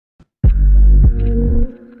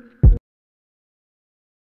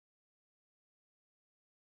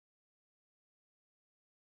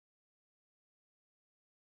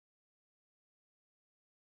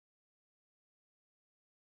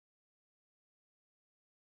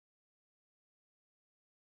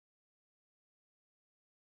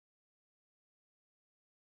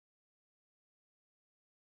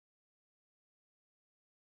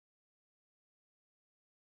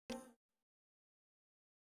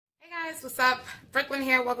Guys, what's up? Brooklyn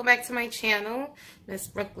here. Welcome back to my channel, Miss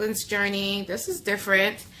Brooklyn's Journey. This is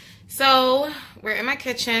different. So we're in my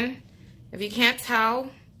kitchen. If you can't tell,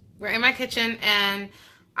 we're in my kitchen and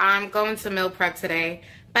I'm going to meal prep today.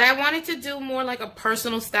 But I wanted to do more like a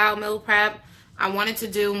personal style meal prep. I wanted to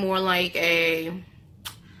do more like a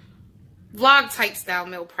vlog type style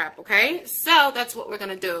meal prep, okay? So that's what we're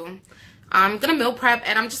gonna do. I'm gonna meal prep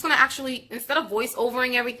and I'm just gonna actually, instead of voice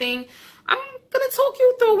overing everything, I'm gonna talk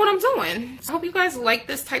you through what I'm doing. So I hope you guys like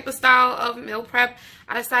this type of style of meal prep.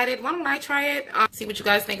 I decided, why don't I try it? See what you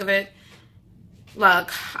guys think of it.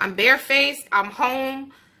 Look, I'm barefaced, I'm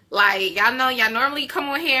home. Like, y'all know, y'all normally come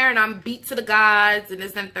on here and I'm beat to the gods and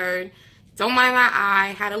this and third. Don't mind my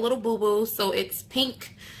eye, had a little boo-boo, so it's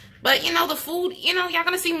pink. But, you know, the food, you know, y'all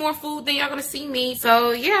gonna see more food than y'all gonna see me.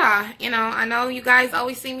 So, yeah, you know, I know you guys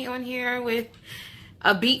always see me on here with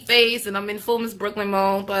a beat face and I'm in full Miss Brooklyn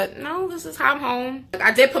mode. But, no, this is how I'm home.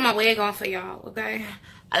 I did put my wig on for y'all, okay?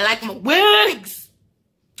 I like my wigs!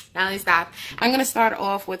 Now, let me stop. I'm gonna start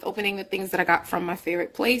off with opening the things that I got from my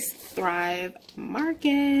favorite place, Thrive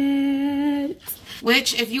Market.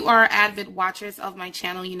 Which, if you are avid watchers of my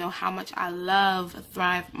channel, you know how much I love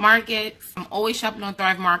Thrive Market. I'm always shopping on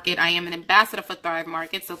Thrive Market. I am an ambassador for Thrive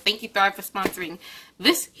Market, so thank you, Thrive, for sponsoring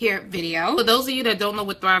this here video. For those of you that don't know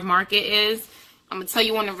what Thrive Market is, I'm gonna tell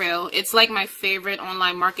you on the real, it's like my favorite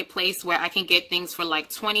online marketplace where I can get things for like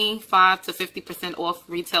 25 to 50% off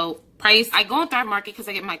retail price. I go on Thrive Market because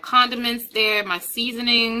I get my condiments there, my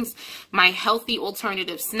seasonings, my healthy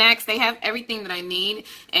alternative snacks. They have everything that I need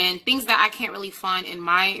and things that I can't really find in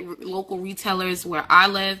my local retailers where I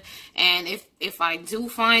live. And if I do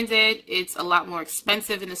find it, it's a lot more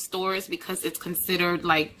expensive in the stores because it's considered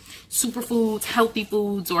like superfoods, healthy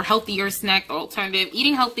foods, or healthier snack or alternative.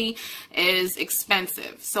 Eating healthy is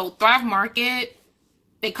expensive. So Thrive Market,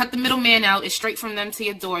 they cut the middleman out. It's straight from them to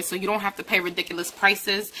your door, so you don't have to pay ridiculous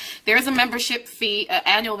prices. There is a membership fee, an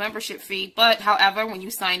annual membership fee, but however, when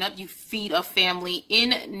you sign up, you feed a family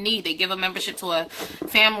in need. They give a membership to a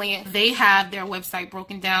family. They have their website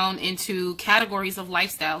broken down into categories of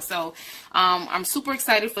lifestyle. So I'm super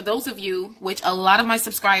excited for those of you, which a lot of my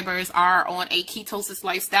subscribers are on a ketosis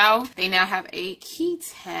lifestyle. They now have a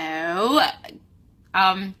keto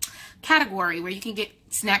category where you can get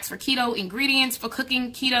snacks for keto, ingredients for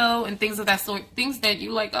cooking keto, and things of that sort. Things that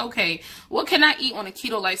you like, okay, what can I eat on a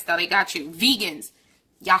keto lifestyle? They got you. Vegans,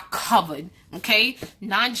 y'all covered, okay?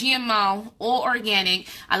 Non-GMO, all organic.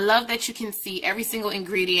 I love that you can see every single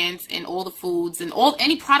ingredient in all the foods and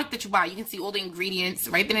any product that you buy. You can see all the ingredients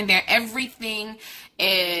right then and there. Everything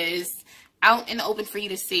is out in the open for you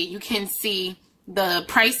to see. You can see the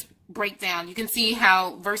price breakdown. You can see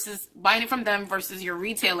how versus buying it from them versus your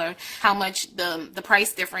retailer, how much the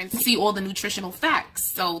price difference. See all the nutritional facts.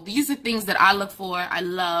 So these are things that I look for. I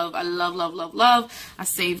love, love, love, love. I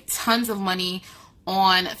save tons of money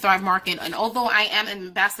on Thrive Market, and although I am an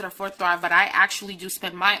ambassador for Thrive, but I actually do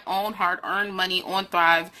spend my own hard-earned money on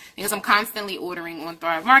Thrive because I'm constantly ordering on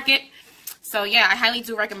Thrive Market. So yeah, I highly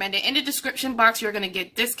do recommend it. In the description box, you're going to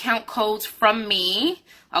get discount codes from me,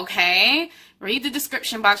 okay? Read the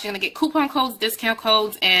description box. You're going to get coupon codes, discount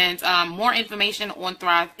codes, and more information on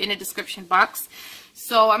Thrive in the description box.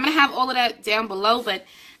 So I'm going to have all of that down below, but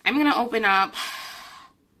I'm going to open up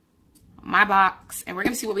my box, and we're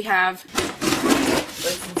going to see what we have.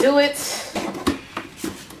 Let's do it.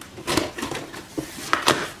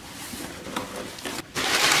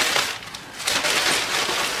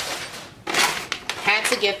 Had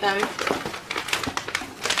to get them.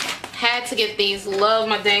 Had to get these. Love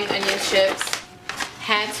my dang onion chips.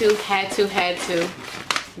 Had to.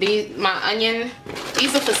 These, my onion,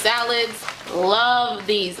 these are for salads. Love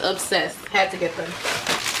these. Obsessed. Had to get them.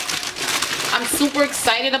 I'm super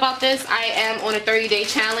excited about this. I am on a 30-day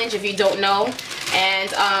challenge, if you don't know.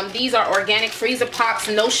 And these are organic freezer pops,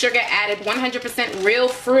 no sugar added, 100% real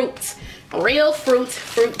fruit. Real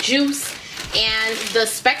fruit juice. And the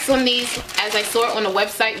specs on these, as I saw it on the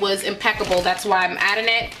website, was impeccable. That's why I'm adding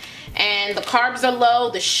it. And the carbs are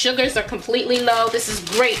low. The sugars are completely low. This is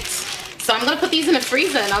great. So I'm going to put these in the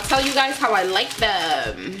freezer and I'll tell you guys how I like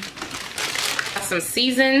them. Got some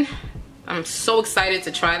season. I'm so excited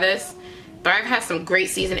to try this. Thrive has some great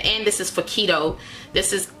season, and this is for keto.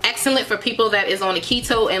 This is excellent for people that is on a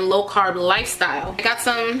keto and low carb lifestyle. I got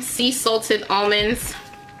some sea salted almonds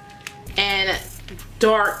and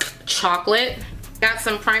dark chocolate. Got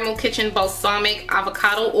some Primal Kitchen balsamic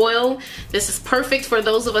avocado oil. This is perfect for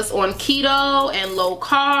those of us on keto and low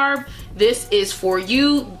carb. this is for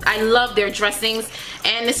you. I love their dressings.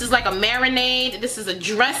 And this is like a marinade. This is a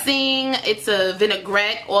dressing. It's a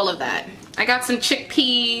vinaigrette, all of that. I got some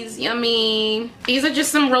chickpeas, yummy. These are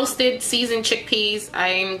just some roasted seasoned chickpeas.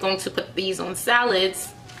 I'm going to put these on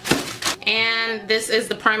salads. And this is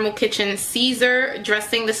the Primal Kitchen Caesar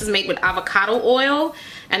dressing. This is made with avocado oil.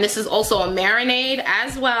 And this is also a marinade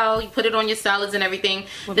as well. You put it on your salads and everything.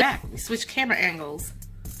 We're back. We switched camera angles.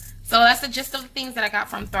 So that's the gist of the things that I got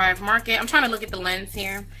from Thrive Market. I'm trying to look at the lens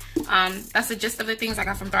here. That's the gist of the things I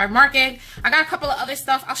got from Thrive Market. I got a couple of other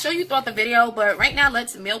stuff I'll show you throughout the video, but right now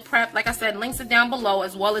let's meal prep. Like I said, links are down below,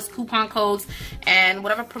 as well as coupon codes and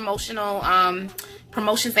whatever promotional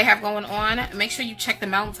promotions they have going on. Make sure you check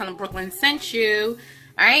them out and tell them Brooklyn sent you.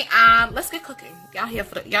 All right, let's get cooking. Y'all here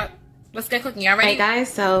for the let's get cooking. Y'all ready? Hey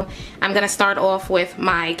guys, so I'm gonna start off with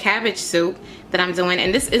my cabbage soup that I'm doing,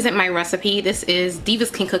 and this isn't my recipe. This is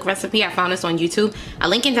Diva's Can Cook recipe. I found this on YouTube. I'll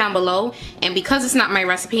link it down below, and because it's not my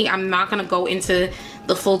recipe, I'm not gonna go into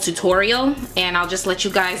the full tutorial, and I'll just let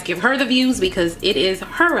you guys give her the views because it is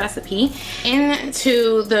her recipe.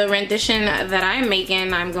 Into the rendition that I'm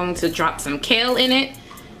making, I'm going to drop some kale in it.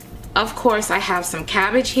 Of course, I have some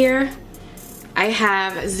cabbage here. I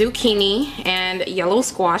have zucchini and yellow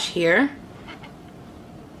squash here,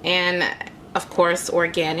 and of course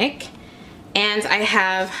organic, and I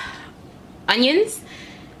have onions,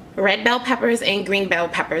 red bell peppers, and green bell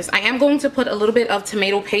peppers. I am going to put a little bit of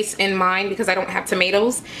tomato paste in mine because I don't have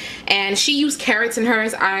tomatoes, and she used carrots in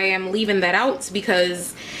hers. I am leaving that out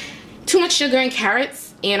because too much sugar and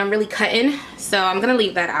carrots, and I'm really cutting, so I'm gonna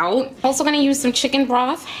leave that out. Also gonna use some chicken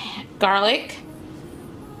broth, garlic,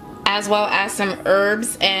 as well as some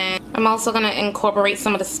herbs, and I'm also gonna incorporate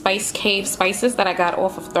some of the Spice Cave spices that I got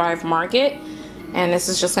off of Thrive Market, and this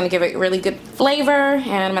is just gonna give it really good flavor. And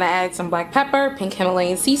I'm gonna add some black pepper, pink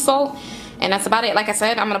Himalayan sea salt, and that's about it. Like I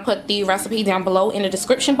said, I'm gonna put the recipe down below in the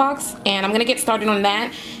description box, and I'm gonna get started on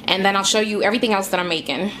that, and then I'll show you everything else that I'm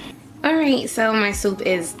making. Alright, so my soup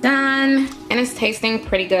is done, and it's tasting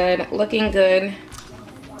pretty good, looking good.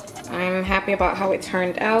 I'm happy about how it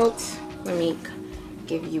turned out. Let me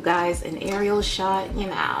give you guys an aerial shot, you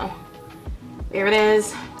know. There it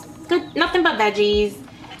is. Good, nothing but veggies.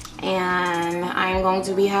 And I'm going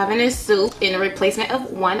to be having this soup in replacement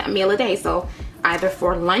of one meal a day. So either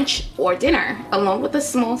for lunch or dinner, along with a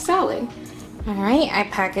small salad. Alright, I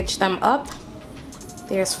packaged them up.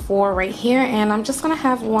 There's 4 right here, and I'm just gonna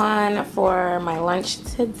have one for my lunch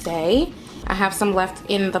today. I have some left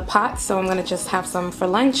in the pot, so I'm gonna just have some for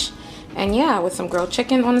lunch. And yeah, with some grilled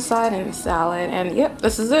chicken on the side and salad. And yep,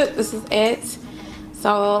 this is it. This is it.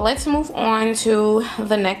 So let's move on to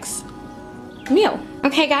the next meal.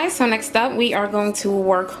 Okay guys, so next up we are going to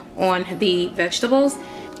work on the vegetables.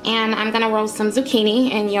 And I'm gonna roast some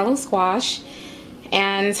zucchini and yellow squash.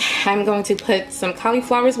 And I'm going to put some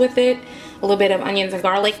cauliflowers with it, a little bit of onions and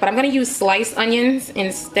garlic, but I'm gonna use sliced onions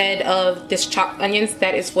instead of this chopped onions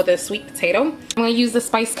that is for the sweet potato. I'm gonna use the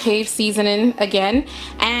Spice Cave seasoning again,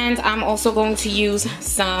 and I'm also going to use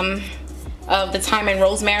some of the thyme and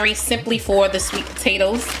rosemary simply for the sweet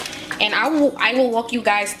potatoes. And I will walk you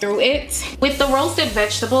guys through it. With the roasted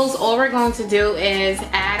vegetables, all we're going to do is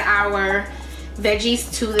add our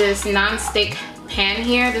veggies to this non-stick pan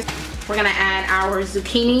here. We're gonna add our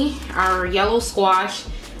zucchini, our yellow squash,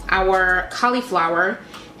 our cauliflower,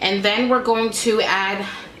 and then we're going to add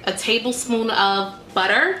a tablespoon of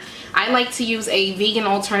butter. I like to use a vegan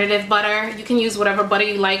alternative butter. You can use whatever butter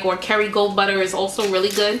you like, or Kerrygold butter is also really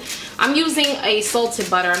good. I'm using a salted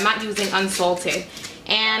butter. I'm not using unsalted.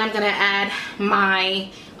 And I'm gonna add my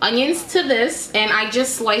onions to this, and I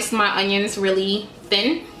just sliced my onions really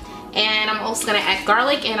thin. And I'm also gonna add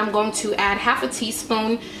garlic, and I'm going to add half a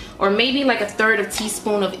teaspoon, or maybe like a third of a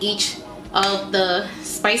teaspoon of each of the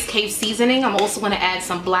Spice Cave seasoning. I'm also going to add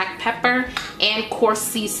some black pepper and coarse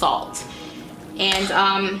sea salt.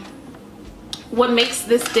 And what makes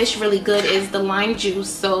this dish really good is the lime juice,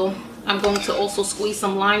 so I'm going to also squeeze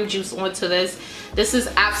some lime juice onto this. This is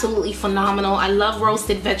absolutely phenomenal. I love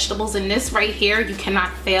roasted vegetables, and this right here, you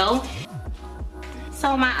cannot fail.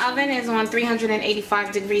 So my oven is on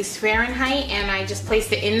 385 degrees Fahrenheit, and I just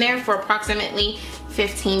placed it in there for approximately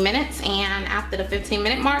 15 minutes, and after the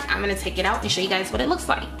 15-minute mark, I'm gonna take it out and show you guys what it looks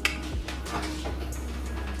like.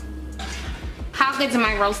 How good do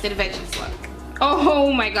my roasted veggies look?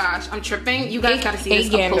 Oh my gosh, I'm tripping. You guys gotta see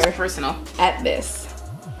this up close and personal. At this.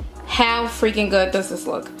 How freaking good does this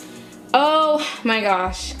look? Oh my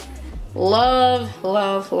gosh. Love,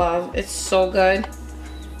 love, love. It's so good.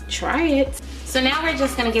 Try it. So now we're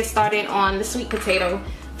just gonna get started on the sweet potato.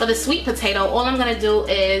 For the sweet potato, all I'm gonna do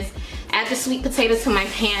is add the sweet potato to my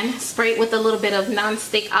pan, spray it with a little bit of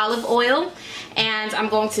non-stick olive oil, and I'm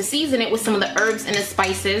going to season it with some of the herbs and the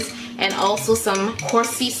spices, and also some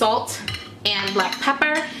coarse sea salt and black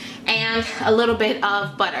pepper, and a little bit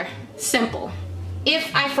of butter. Simple.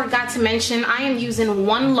 If I forgot to mention, I am using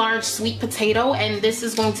 1 large sweet potato, and this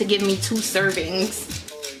is going to give me 2 servings.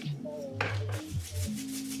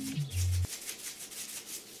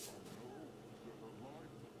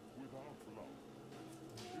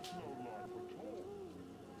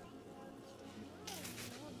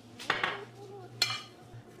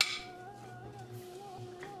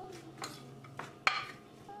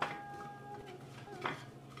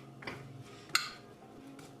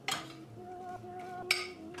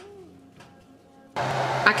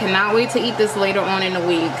 I cannot wait to eat this later on in the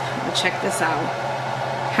week. But check this out.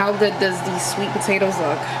 How good does these sweet potatoes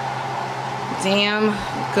look? Damn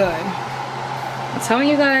good. I'm telling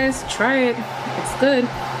you guys, try it. It's good.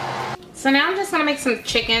 So now I'm just gonna make some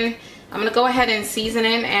chicken. I'm gonna go ahead and season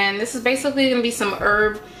it, and this is basically gonna be some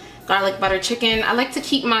herb garlic butter chicken. I like to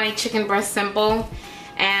keep my chicken breast simple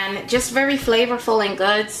and just very flavorful and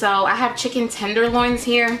good. So I have chicken tenderloins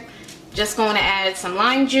here. Just going to add some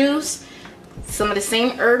lime juice, some of the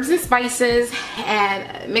same herbs and spices,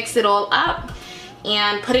 and mix it all up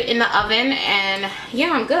and put it in the oven, and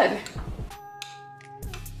yeah, I'm good.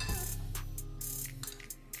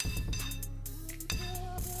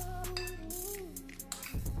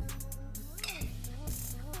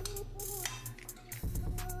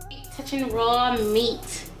 Touching raw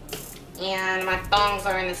meat, and my thongs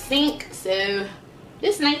are in the sink, so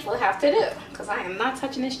this knife will have to do because I am not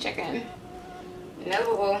touching this chicken.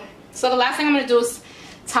 No. So the last thing I'm going to do is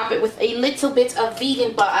top it with a little bit of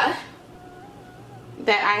vegan butter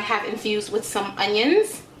that I have infused with some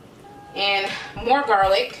onions and more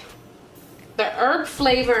garlic. The herb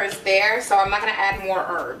flavor is there, so I'm not going to add more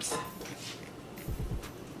herbs.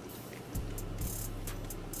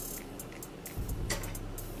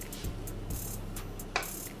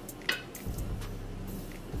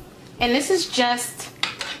 And this is just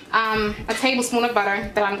a tablespoon of butter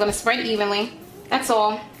that I'm going to spread evenly. That's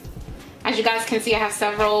all. As you guys can see, I have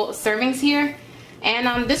several servings here,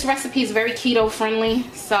 and this recipe is very keto friendly,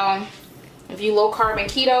 so if you low carb and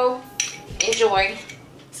keto, enjoy.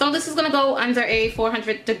 So this is gonna go under a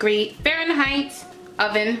 400-degree Fahrenheit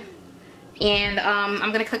oven, and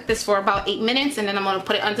I'm gonna cook this for about 8 minutes, and then I'm gonna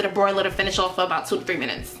put it under the broiler to finish off for about 2 to 3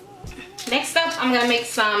 minutes. Next up, I'm gonna make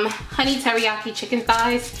some honey teriyaki chicken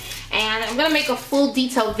thighs, and I'm gonna make a full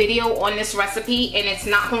detailed video on this recipe, and it's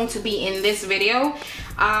not going to be in this video.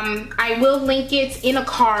 I will link it in a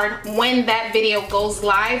card when that video goes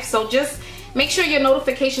live, so just make sure your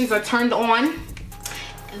notifications are turned on.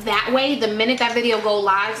 That way, the minute that video goes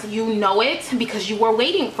live, you know it because you were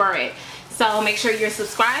waiting for it. So make sure you're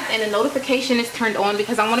subscribed and the notification is turned on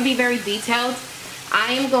because I want to be very detailed.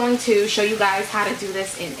 I am going to show you guys how to do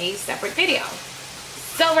this in a separate video.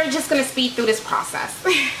 So we're just going to speed through this process.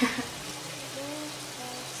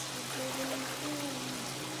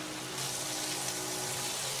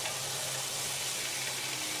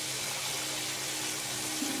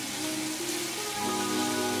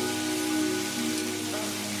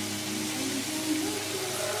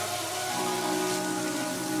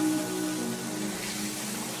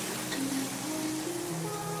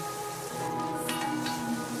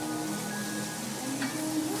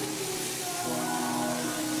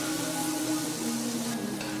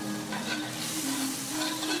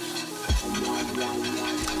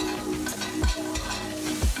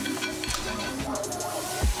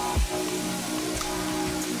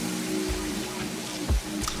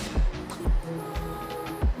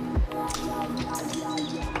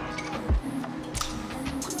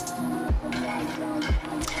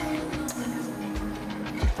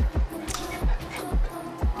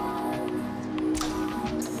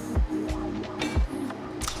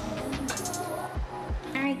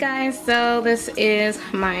 Guys, so this is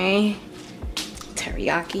my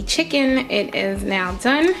teriyaki chicken. It is now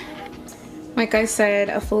done. Like I said,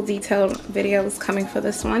 a full detailed video is coming for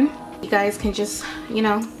this one. You guys can just, you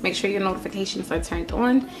know, make sure your notifications are turned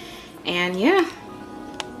on. And yeah,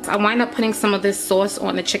 I wind up putting some of this sauce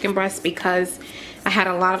on the chicken breast because I had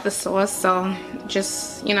a lot of the sauce, so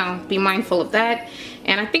just, you know, be mindful of that.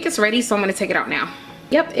 And I think it's ready, so I'm going to take it out now.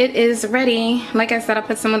 Yep, it is ready. Like I said, I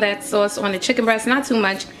put some of that sauce on the chicken breast, not too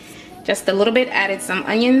much, just a little bit, added some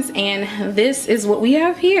onions, and this is what we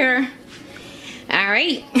have here. All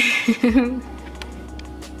right.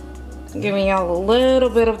 Giving y'all a little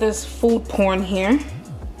bit of this food porn here.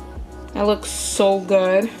 That looks so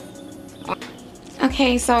good.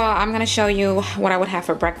 Okay, so I'm going to show you what I would have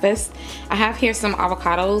for breakfast. I have here some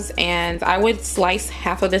avocados, and I would slice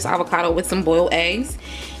half of this avocado with some boiled eggs.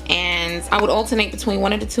 And I would alternate between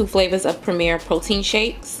 1 of the 2 flavors of Premier protein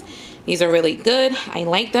shakes. These are really good. I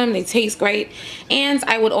like them. They taste great. And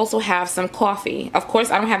I would also have some coffee. Of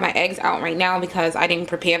course, I don't have my eggs out right now because I didn't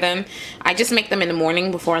prepare them. I just make them in the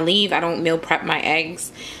morning before I leave. I don't meal prep my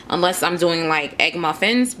eggs unless I'm doing like egg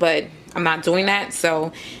muffins, but I'm not doing that.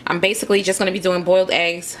 So I'm basically just going to be doing boiled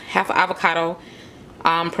eggs, half avocado,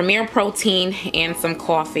 Premier protein, and some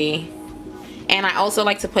coffee. And I also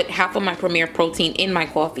like to put half of my Premier protein in my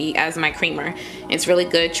coffee as my creamer. It's really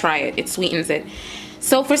good. Try it. It sweetens it.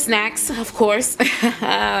 So for snacks, of course,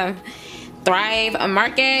 Thrive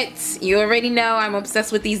Market. You already know I'm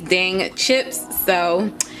obsessed with these dang chips.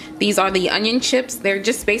 So these are the onion chips. They're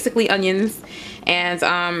just basically onions. And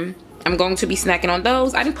I'm going to be snacking on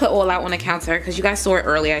those. I didn't put all out on the counter because you guys saw it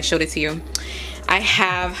earlier. I showed it to you. I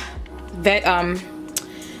have that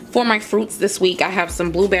for my fruits this week. I have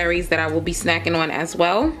some blueberries that I will be snacking on as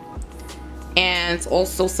well, and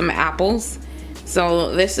also some apples.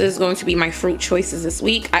 So this is going to be my fruit choices this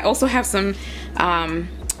week. I also have some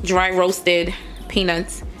dry roasted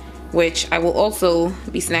peanuts, which I will also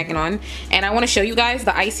be snacking on. And I want to show you guys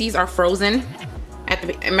the ices are frozen.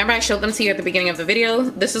 Remember I showed them to you at the beginning of the video?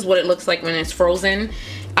 This is what it looks like when it's frozen.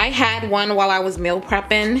 I had one while I was meal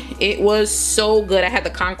prepping. It was so good. I had the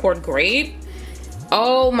Concord grade.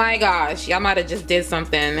 Oh my gosh, y'all might have just did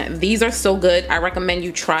something. These are so good. I recommend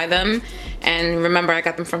you try them. And remember, I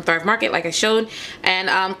got them from Thrive Market like I showed.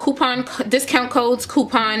 And coupon, discount codes,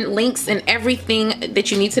 coupon links, and everything that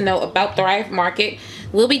you need to know about Thrive Market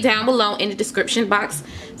will be down below in the description box.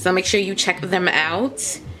 So make sure you check them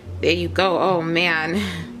out. There you go. Oh man.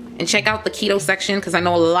 And check out the keto section because I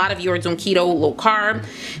know a lot of you are doing keto, low carb.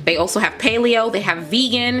 They also have paleo, they have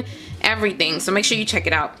vegan, everything. So make sure you check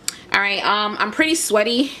it out. All right, I'm pretty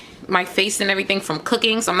sweaty, my face and everything from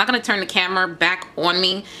cooking, so I'm not gonna turn the camera back on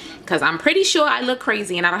me because I'm pretty sure I look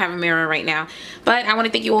crazy and I don't have a mirror right now. But I want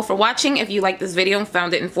to thank you all for watching. If you liked this video and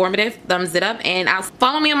found it informative, thumbs it up, and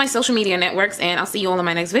follow me on my social media networks, and I'll see you all in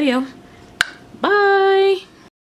my next video. Bye.